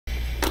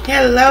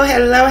Hello,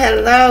 hello,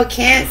 hello,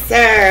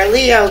 Cancer,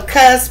 Leo,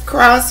 Cusp,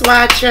 Cross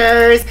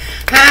Watchers.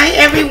 Hi,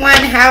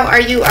 everyone. How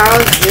are you all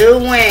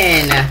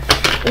doing?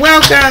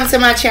 Welcome to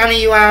my channel,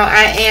 you all.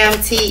 I am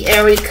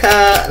TErickaLove.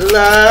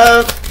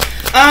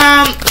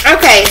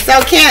 Okay,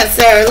 so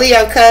Cancer,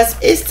 Leo, Cusp,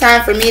 it's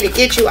time for me to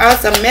get you all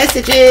some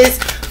messages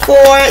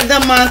for the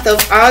month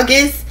of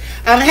August.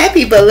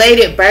 Happy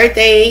belated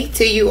birthday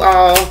to you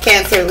all,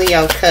 Cancer,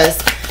 Leo,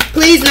 Cusp.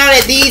 Please know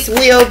that these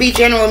will be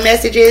general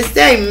messages.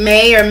 They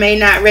may or may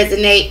not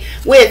resonate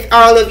with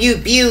all of you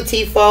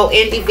beautiful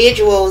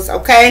individuals,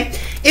 okay?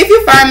 If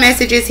you find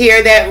messages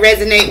here that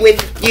resonate with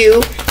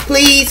you,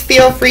 please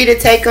feel free to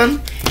take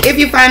them. If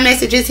you find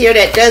messages here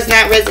that does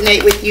not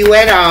resonate with you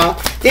at all,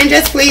 then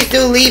just please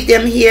do leave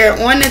them here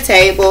on the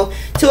table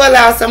to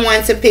allow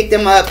someone to pick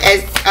them up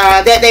as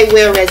that they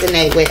will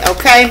resonate with,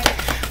 okay?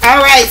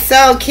 All right,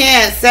 so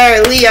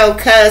Cancer, Leo,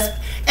 Cusp.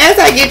 As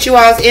I get you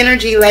all's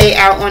energy laid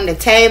out on the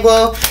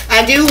table,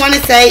 I do want to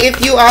say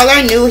if you all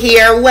are new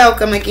here,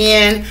 welcome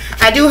again.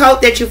 I do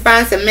hope that you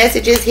find some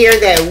messages here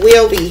that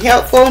will be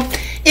helpful.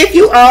 If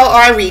you all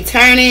are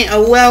returning,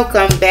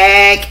 welcome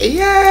back.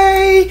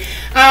 Yay!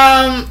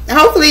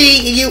 Hopefully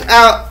you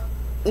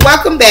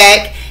welcome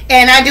back.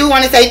 And I do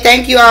want to say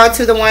thank you all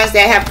to the ones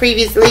that have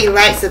previously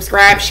liked,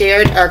 subscribed,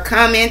 shared, or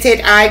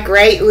commented. I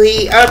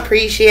greatly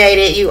appreciate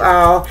it, you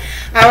all.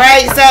 All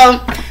right,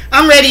 so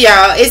I'm ready,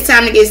 y'all. It's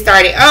time to get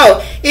started.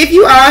 Oh, if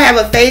you all have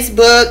a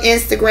Facebook,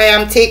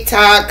 Instagram,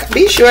 TikTok,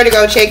 be sure to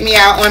go check me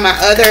out on my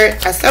other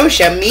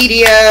social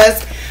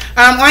medias.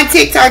 On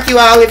TikTok, you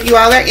all, if you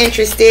all are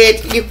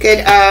interested, you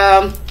could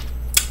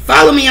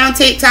follow me on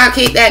TikTok.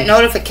 Hit that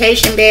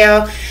notification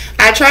bell.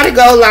 I try to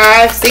go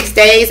live 6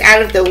 days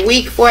out of the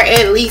week for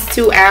at least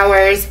 2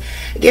 hours,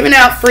 giving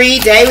out free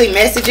daily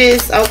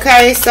messages,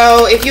 okay?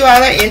 So if you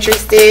all are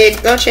interested,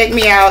 go check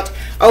me out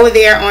over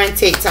there on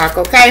TikTok,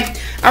 okay?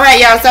 All right,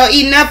 y'all, so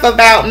enough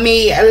about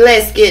me.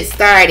 Let's get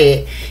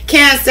started.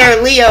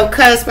 Cancer, Leo,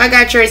 Cusp, I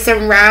got your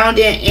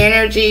surrounding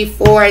energy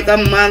for the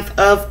month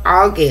of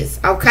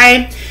August,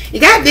 okay? You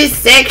got this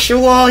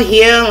sexual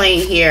healing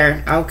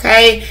here,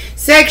 okay?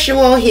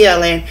 Sexual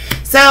healing.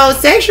 So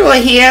sexual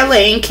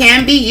healing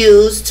can be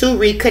used to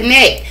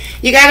reconnect.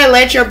 You got to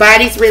let your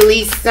bodies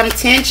release some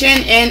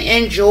tension and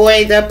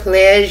enjoy the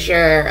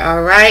pleasure,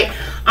 all right?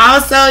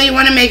 Also, you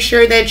want to make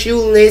sure that you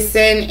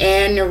listen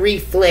and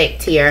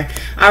reflect here,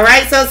 all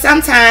right? So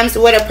sometimes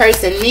what a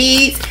person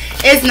needs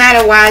is not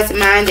a wise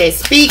mind that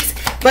speaks,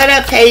 but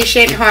a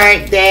patient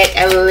heart that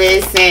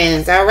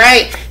listens, all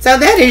right? So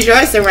that is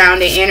your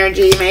surrounding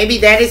energy. Maybe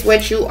that is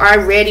what you are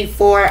ready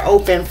for,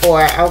 open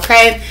for,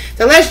 okay?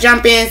 So let's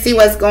jump in and see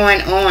what's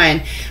going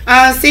on.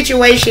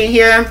 Situation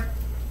here.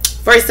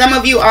 For some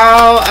of you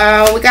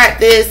all, we got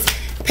this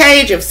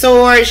Page of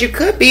Swords. You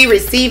could be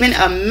receiving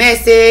a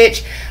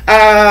message,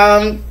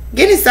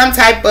 getting some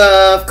type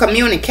of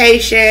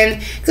communication.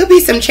 Could be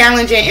some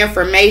challenging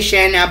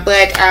information,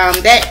 but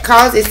that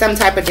causes some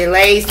type of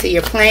delays to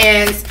your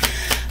plans.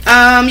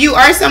 You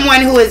are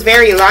someone who is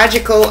very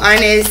logical,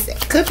 honest,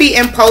 could be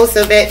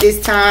impulsive at this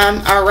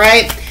time, all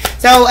right?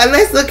 So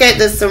let's look at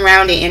the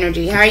surrounding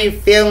energy. How are you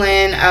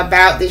feeling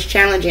about this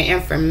challenging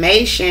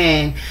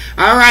information?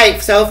 All right,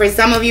 so for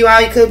some of you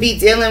all, you could be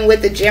dealing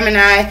with the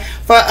Gemini.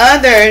 For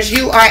others,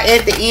 you are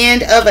at the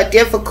end of a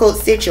difficult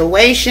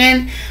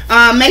situation.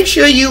 Make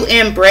sure you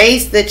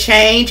embrace the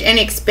change and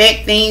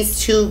expect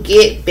things to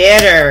get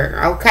better,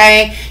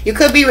 okay? You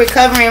could be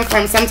recovering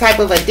from some type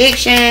of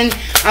addiction.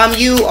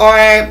 You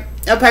are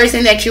a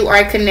person that you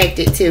are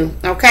connected to,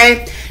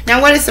 okay? Now,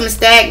 what are some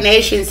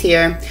stagnations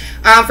here?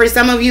 For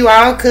some of you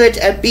all, could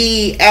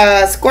be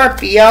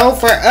Scorpio.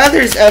 For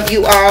others of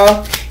you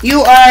all, you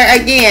are,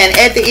 again,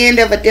 at the end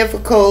of a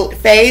difficult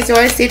phase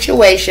or a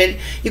situation.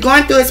 You're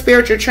going through a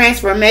spiritual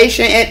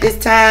transformation at this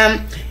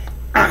time.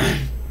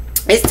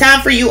 It's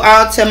time for you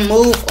all to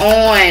move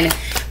on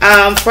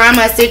from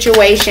a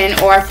situation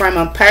or from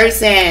a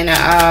person,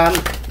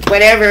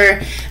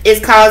 whatever is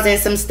causing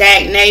some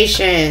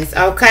stagnations,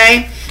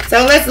 okay?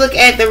 So let's look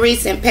at the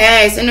recent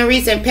past. In the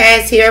recent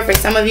past here, for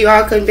some of you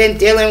all could have been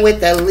dealing with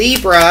the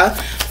Libra.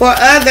 For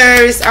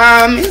others,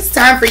 it's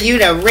time for you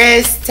to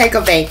rest, take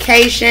a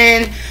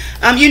vacation.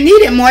 You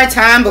needed more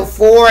time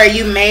before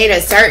you made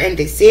a certain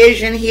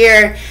decision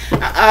here.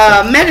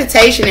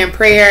 Meditation and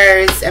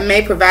prayers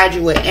may provide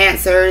you with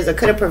answers, or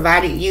could have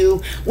provided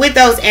you with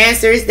those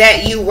answers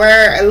that you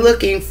were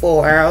looking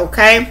for,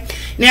 okay?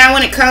 Now,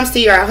 when it comes to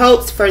your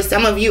hopes, for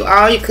some of you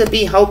all, you could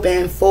be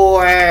hoping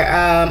for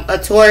a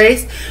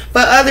Taurus. For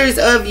others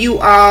of you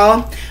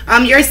all,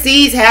 your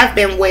seeds have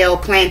been well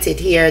planted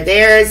here.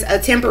 There's a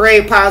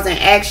temporary pause in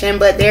action,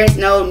 but there's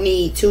no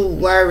need to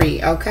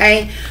worry,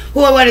 okay?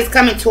 Who or what is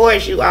coming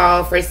towards you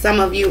all? For some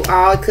of you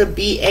all, it could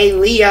be a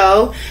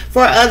Leo.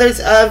 For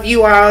others of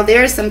you all,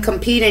 there's some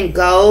competing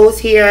goals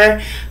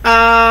here.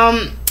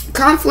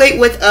 Conflict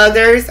with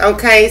others,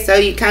 okay? So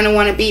you kind of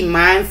want to be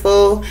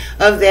mindful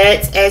of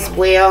that as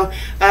well.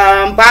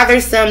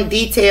 Bothersome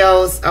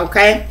details,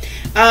 okay?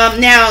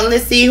 Now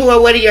let's see who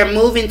or what are you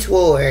moving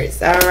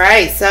towards. All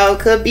right, so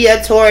could be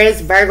a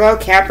Taurus, Virgo,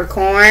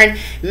 Capricorn.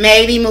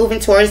 Maybe moving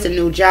towards a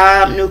new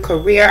job, new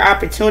career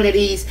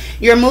opportunities.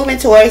 You're moving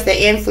towards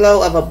the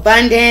inflow of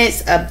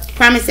abundance, a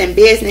promising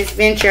business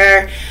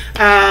venture,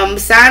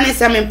 signing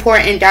some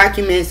important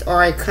documents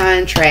or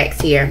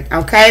contracts here.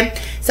 Okay,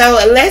 so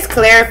let's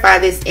clarify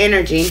this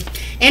energy.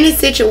 In a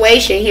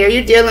situation here,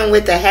 you're dealing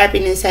with a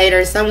happiness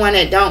hater, someone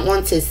that don't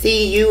want to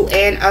see you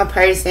and a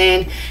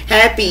person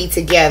happy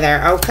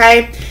together.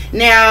 Okay,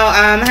 now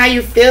how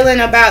you feeling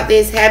about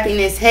this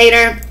happiness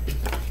hater?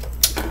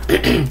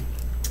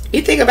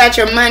 You think about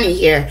your money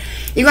here.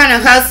 You're going to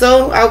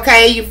hustle,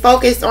 okay? You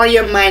focus on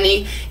your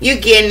money. You're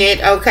getting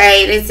it,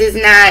 okay? This is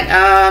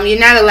not, you're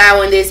not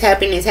allowing this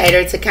happiness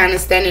hater to kind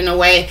of stand in the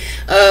way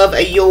of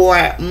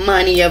your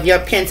money, of your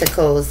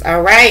pentacles,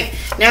 all right?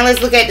 Now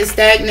let's look at the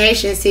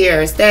stagnations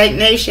here.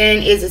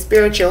 Stagnation is a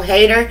spiritual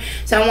hater,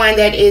 someone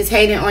that is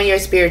hating on your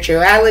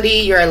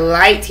spirituality, your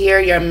light here,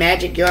 your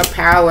magic, your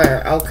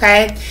power,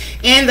 okay?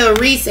 In the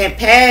recent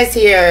past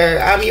here,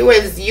 you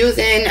was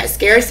using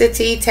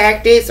scarcity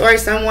tactics, or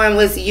someone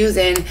was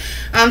using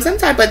some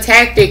type of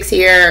tactics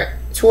here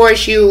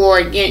towards you or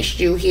against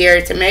you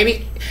here to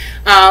maybe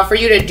for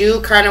you to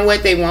do kind of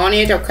what they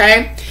wanted,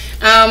 okay?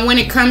 When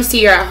it comes to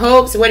your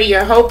hopes, what are you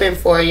hoping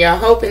for? You're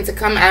hoping to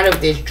come out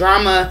of this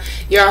drama.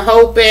 You're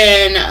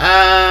hoping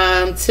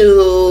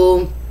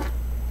to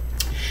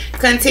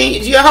continue.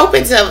 You're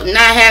hoping to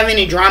not have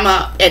any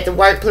drama at the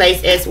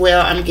workplace as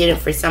well. I'm getting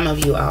for some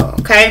of you all,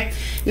 okay?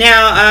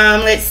 Now,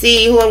 let's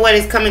see who or what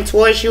is coming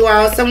towards you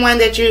all. Someone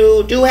that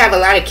you do have a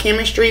lot of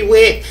chemistry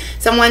with.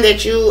 Someone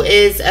that you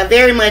is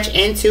very much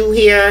into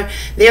here.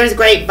 There's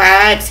great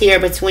vibes here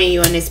between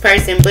you and this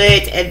person.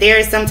 But there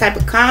is some type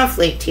of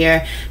conflict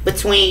here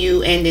between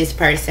you and this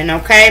person,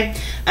 okay?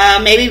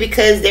 Maybe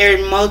because there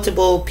are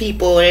multiple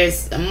people.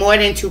 There's more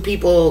than two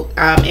people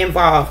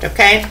involved,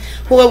 okay?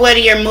 Who or what are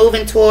you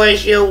moving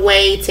towards? You're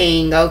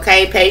waiting,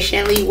 okay?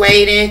 Patiently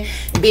waiting.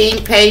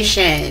 Being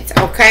patient,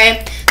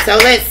 okay? So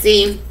let's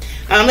see.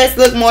 Let's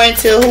look more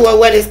into who or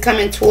what is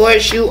coming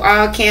towards you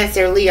all,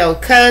 Cancer, Leo,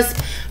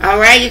 Cusp. All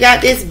right, you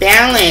got this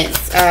balance.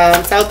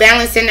 So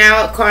balancing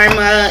out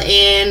karma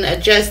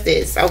and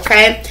justice,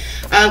 okay?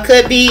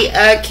 Could be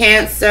a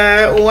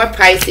Cancer or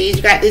Pisces.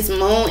 You got this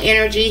moon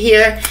energy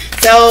here.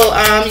 So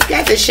you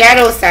got the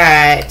shadow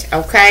side,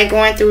 okay?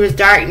 Going through his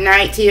dark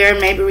night here,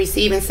 maybe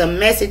receiving some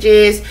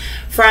messages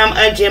from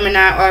a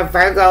Gemini or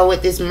Virgo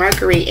with this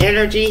Mercury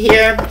energy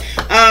here.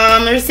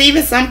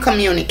 Receiving some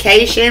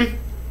communication.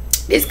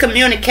 This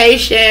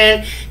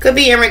communication could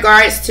be in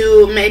regards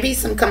to maybe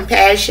some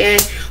compassion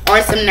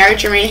or some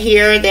nurturing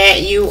here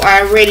that you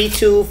are ready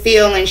to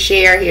feel and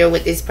share here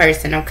with this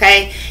person,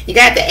 okay? You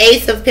got the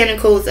Ace of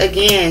Pentacles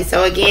again.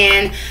 So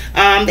again,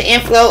 the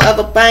inflow of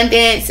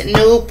abundance,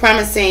 new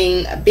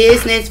promising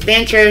business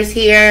ventures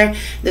here,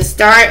 the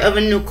start of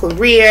a new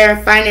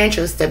career,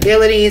 financial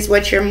stability is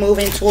what you're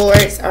moving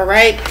towards, all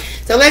right?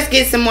 So let's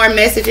get some more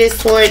messages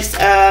towards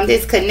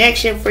this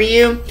connection for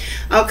you.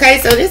 Okay,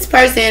 so this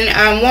person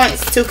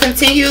wants to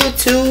continue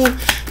to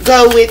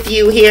go with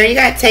you here. You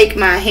got to take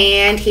my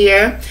hand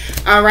here.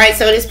 All right,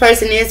 so this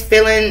person is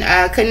feeling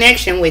a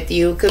connection with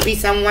you. Could be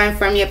someone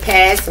from your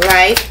past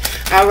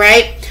life. All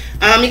right.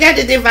 You got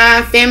the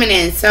Divine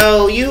Feminine.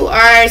 So you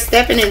are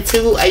stepping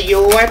into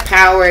your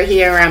power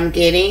here, I'm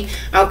getting.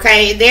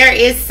 Okay, there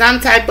is some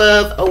type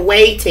of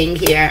waiting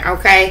here.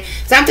 Okay,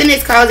 something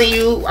is causing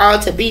you all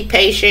to be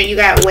patient. You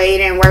got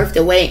waiting, worth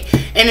the wait.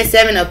 And the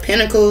Seven of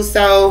Pentacles.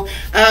 So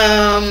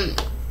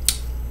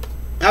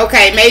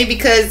okay, maybe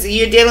because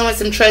you're dealing with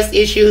some trust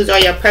issues, or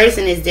your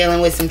person is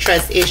dealing with some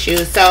trust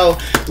issues. So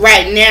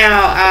right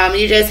now,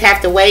 you just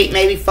have to wait,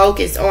 maybe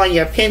focus on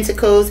your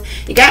pentacles.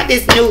 You got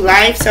this new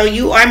life, so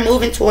you are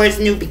moving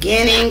towards new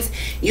beginnings.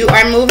 You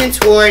are moving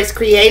towards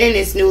creating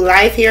this new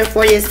life here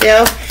for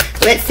yourself.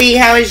 Let's see,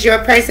 how is your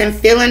person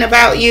feeling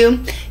about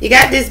you? You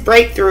got this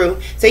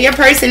breakthrough. So your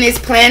person is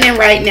planning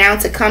right now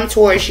to come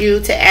towards you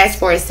to ask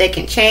for a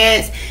second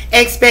chance.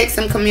 Expect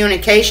some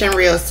communication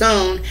real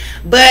soon.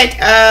 But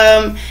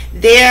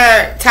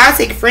their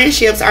toxic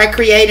friendships are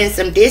creating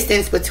some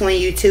distance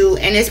between you two,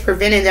 and it's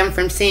preventing them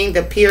from seeing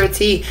the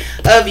purity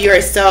of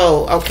your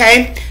soul,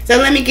 okay? So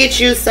let me get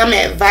you some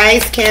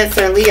advice,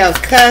 Cancer, Leo,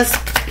 Cusp.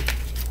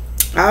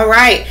 All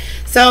right.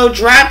 So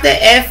drop the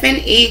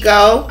effing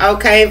ego,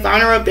 okay?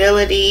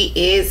 Vulnerability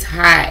is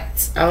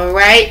hot, all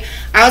right?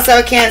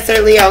 Also,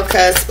 Cancer, Leo,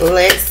 Cusp,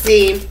 let's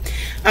see.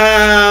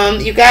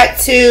 You got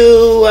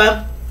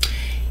to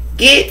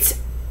get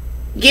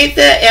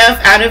the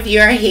F out of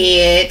your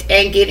head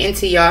and get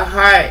into your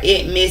heart.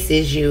 It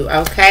misses you,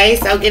 okay?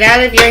 So get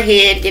out of your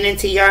head, get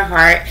into your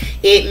heart.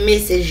 It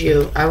misses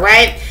you, all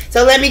right?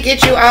 So let me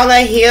get you all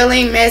a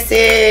healing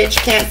message,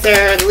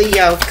 Cancer,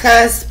 Leo,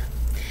 Cusp.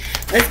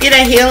 Let's get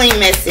a healing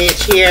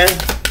message here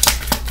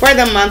for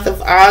the month of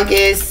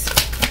August.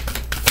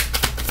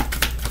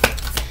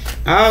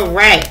 All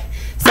right.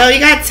 So you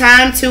got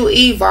time to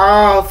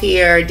evolve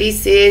here.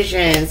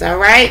 Decisions. All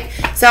right.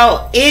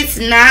 So it's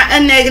not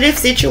a negative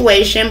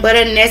situation, but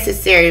a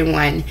necessary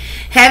one.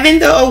 Having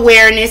the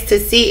awareness to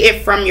see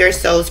it from your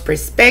soul's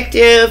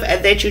perspective,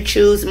 that you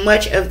choose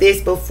much of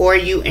this before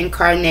you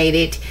incarnate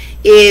it,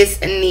 is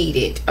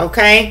needed.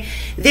 Okay,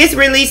 this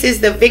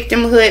releases the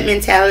victimhood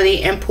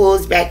mentality and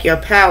pulls back your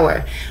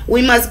power.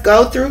 We must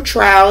go through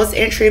trials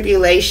and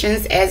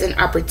tribulations as an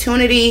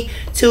opportunity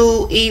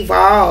to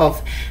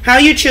evolve. How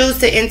you choose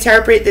to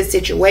interpret the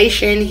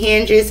situation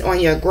hinges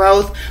on your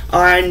growth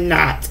or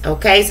not.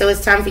 Okay, so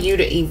it's time for you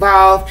to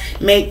evolve,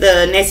 make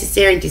the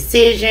necessary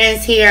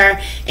decisions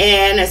here,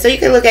 and so you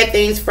can look at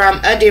things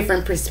from a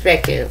different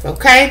perspective.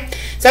 Okay,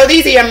 so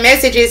these are your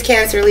messages,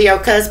 Cancer, Leo,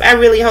 Cusp. I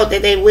really hope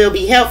that they will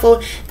be helpful.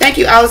 Thank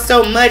you all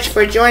so much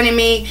for joining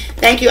me.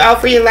 Thank you all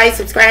for your likes,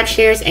 subscribe,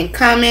 shares, and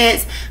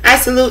comments. I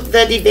salute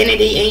the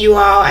divinity in you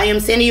all. I am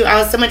sending you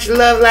all so much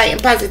love, light,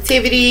 and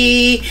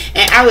positivity.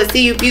 And I will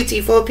see you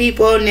beautiful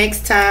people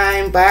next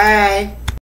time. Bye.